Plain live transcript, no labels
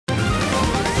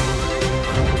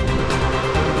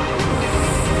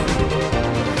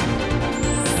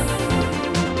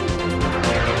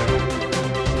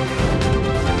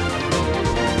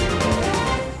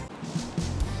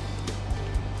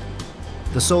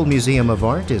The Seoul Museum of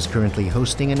Art is currently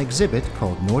hosting an exhibit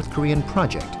called North Korean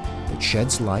Project that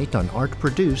sheds light on art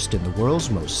produced in the world's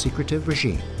most secretive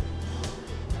regime.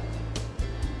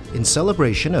 In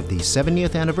celebration of the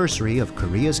 70th anniversary of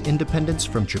Korea's independence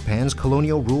from Japan's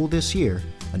colonial rule this year,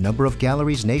 a number of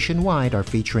galleries nationwide are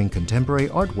featuring contemporary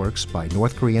artworks by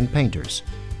North Korean painters.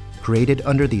 Created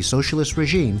under the socialist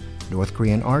regime, North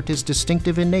Korean art is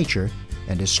distinctive in nature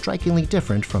and is strikingly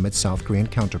different from its South Korean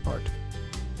counterpart.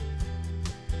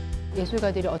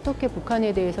 예술가들이 어떻게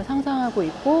북한에 대해서 상상하고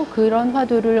있고 그런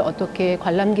화두를 어떻게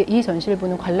이 전시를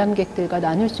보는 관람객들과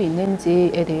나눌 수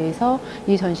있는지에 대해서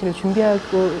이 전시를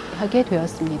준비하게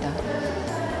되었습니다.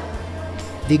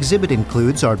 The exhibit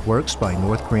includes artworks by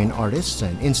North Korean artists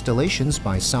and installations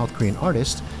by South Korean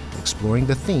artists exploring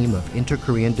the theme of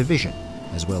inter-Korean division,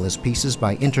 as well as pieces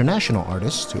by international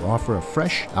artists to offer a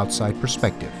fresh outside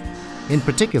perspective. In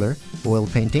particular, oil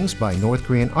paintings by North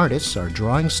Korean artists are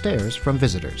drawing stares from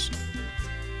visitors.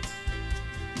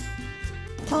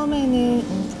 처음에는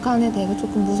북한에 대해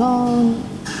조금 무서운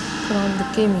그런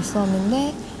느낌이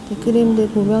있었는데 그림들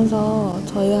보면서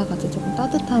저희와 같이 조금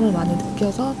따뜻함을 많이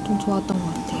느껴서 좀 좋았던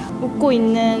것 같아요. 웃고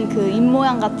있는 그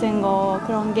입모양 같은 거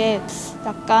그런 게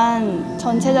약간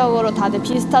전체적으로 다들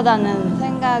비슷하다는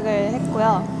생각을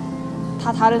했고요.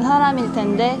 다 다른 사람일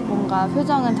텐데 뭔가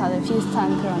표정은 다들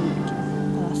비슷한 그런 느낌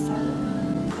받았어요.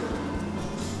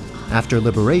 After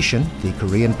liberation, the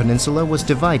Korean Peninsula was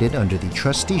divided under the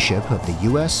trusteeship of the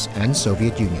US and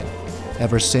Soviet Union.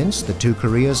 Ever since, the two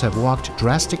Koreas have walked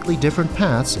drastically different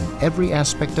paths in every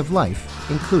aspect of life,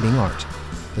 including art.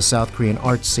 The South Korean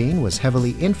art scene was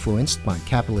heavily influenced by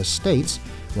capitalist states,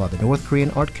 while the North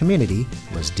Korean art community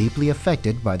was deeply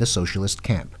affected by the socialist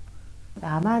camp.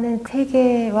 남한은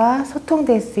세계와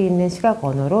소통될 수 있는 시각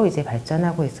언어로 이제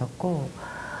발전하고 있었고,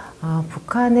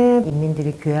 북한은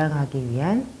인민들을 교양하기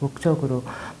위한 목적으로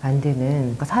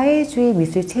만드는 사회주의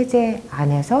미술 체제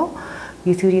안에서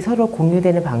미술이 서로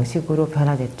공유되는 방식으로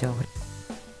변화됐죠.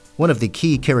 One of the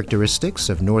key characteristics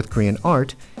of North Korean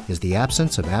art is the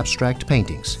absence of abstract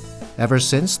paintings. Ever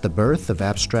since the birth of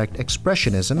abstract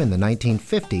expressionism in the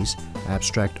 1950s,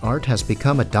 abstract art has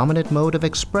become a dominant mode of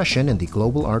expression in the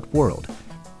global art world.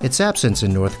 Its absence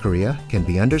in North Korea can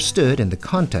be understood in the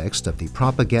context of the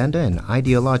propaganda and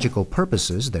ideological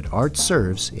purposes that art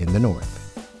serves in the North.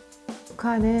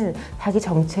 북한은 자기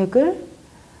정책을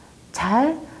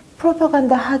잘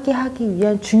프로파간다 하기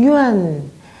위한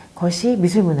중요한 것이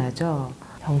미술 문화죠.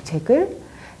 정책을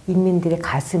인민들의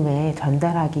가슴에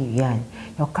전달하기 위한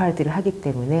역할들을 하기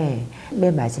때문에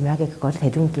맨 마지막에 그것을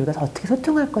대중들과 어떻게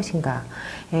소통할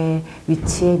것인가의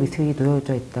위치에 미술이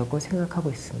놓여져 있다고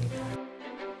생각하고 있습니다.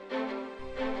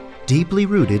 Deeply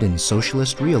rooted in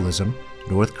socialist realism,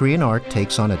 North Korean art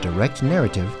takes on a direct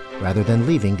narrative rather than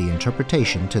leaving the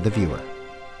interpretation to the viewer.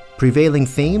 Prevailing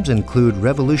themes include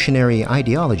revolutionary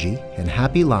ideology and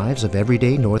happy lives of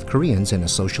everyday North Koreans in a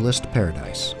socialist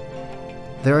paradise.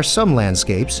 There are some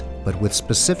landscapes, but with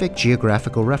specific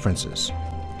geographical references.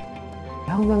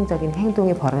 혁명적인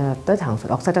행동이 벌어졌던 장소,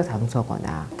 역사적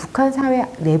장소거나 북한 사회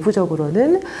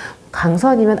내부적으로는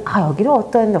강선이면 여기는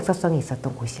어떤 역사성이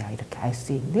있었던 곳이야 이렇게 알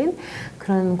수 있는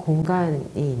그런 공간이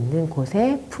있는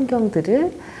곳의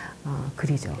풍경들을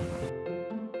그리죠.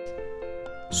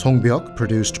 Song-byuk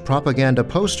produced propaganda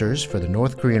posters for the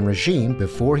North Korean regime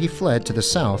before he fled to the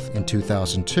south in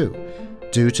 2002.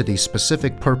 Due to the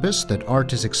specific purpose that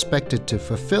art is expected to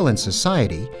fulfill in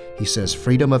society, he says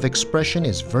freedom of expression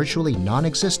is virtually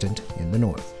non-existent in the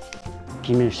North.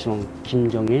 김일성,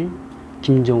 김정일,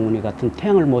 김정은이 같은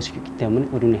태양을 모시기 때문에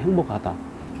우리는 행복하다.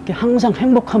 항상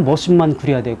행복한 모습만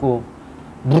그려야 되고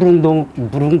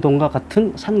무릉동과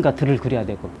같은 산과 들을 그려야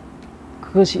되고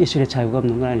그것이 예술의 자유가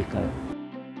없는 건 아닐까요?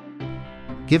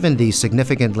 Given the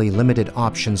significantly limited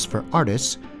options for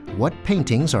artists, what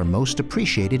paintings are most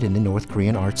appreciated in the North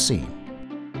Korean art scene?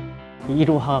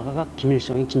 1호 화가가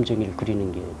김일성이 김정일을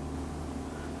그리는 게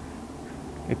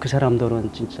그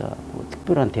사람들은 진짜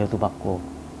특별한 대우도 받고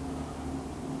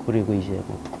그리고 이제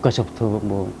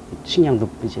국가적부터 식량도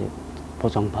이제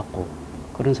보장받고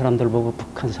그런 사람들 보고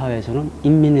북한 사회에서는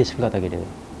인민예술가다 그래요.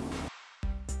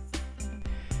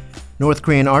 North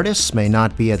Korean artists may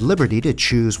not be at liberty to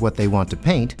choose what they want to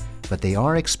paint, but they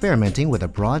are experimenting with a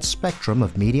broad spectrum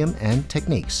of medium and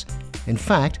techniques. In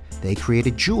fact, they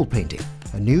created jewel painting,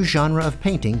 a new genre of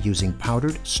painting using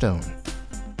powdered stone.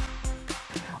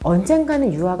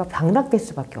 언젠가는 유화가 방락될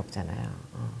수밖에 없잖아요.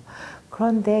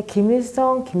 그런데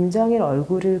김일성, 김정일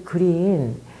얼굴을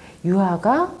그린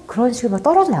유화가 그런 식으로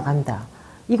떨어져 나간다.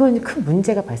 이건 큰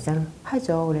문제가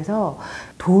발생하죠. 그래서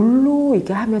돌로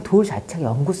이렇게 하면 돌 자체가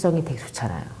영구성이 되게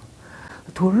좋잖아요.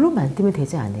 돌로 만들면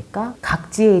되지 않을까?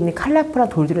 각지에 있는 컬러풀한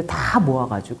돌들을 다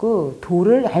모아가지고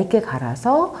돌을 얇게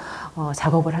갈아서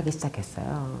작업을 하기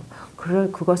시작했어요.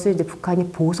 그것을 이제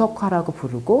북한이 보석화라고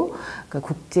부르고 그러니까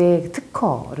국제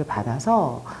특허를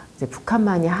받아서 이제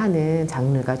북한만이 하는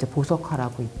장르가 이제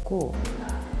보석화라고 있고.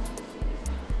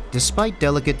 Despite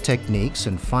delicate techniques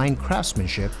and fine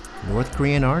craftsmanship, North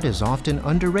Korean art is often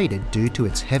underrated due to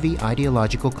its heavy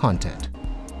ideological content.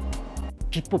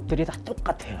 기법들이 다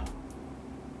똑같아요.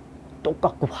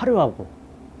 똑같고 화려하고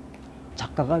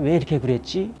작가가 왜 이렇게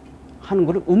그랬지 하는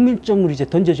거를 은밀점으로 이제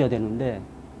던져줘야 되는데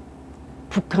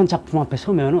북한 작품 앞에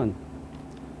서면은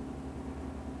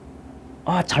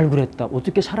아, 잘 그렸다.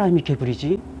 어떻게 사람이 이렇게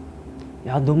그리지?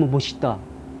 야, 너무 멋있다.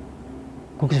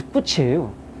 거기서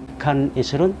끝이에요. 북한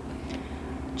예술은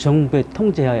정부의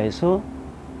통제하에서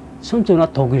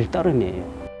선조나 독일 따름이에요.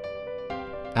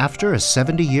 After a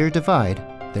 70-year divide,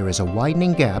 there is a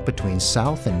widening gap between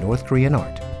South and North Korean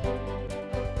art.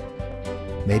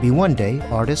 Maybe one day,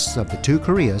 artists of the two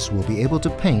Koreas will be able to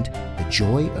paint the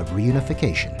joy of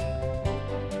reunification.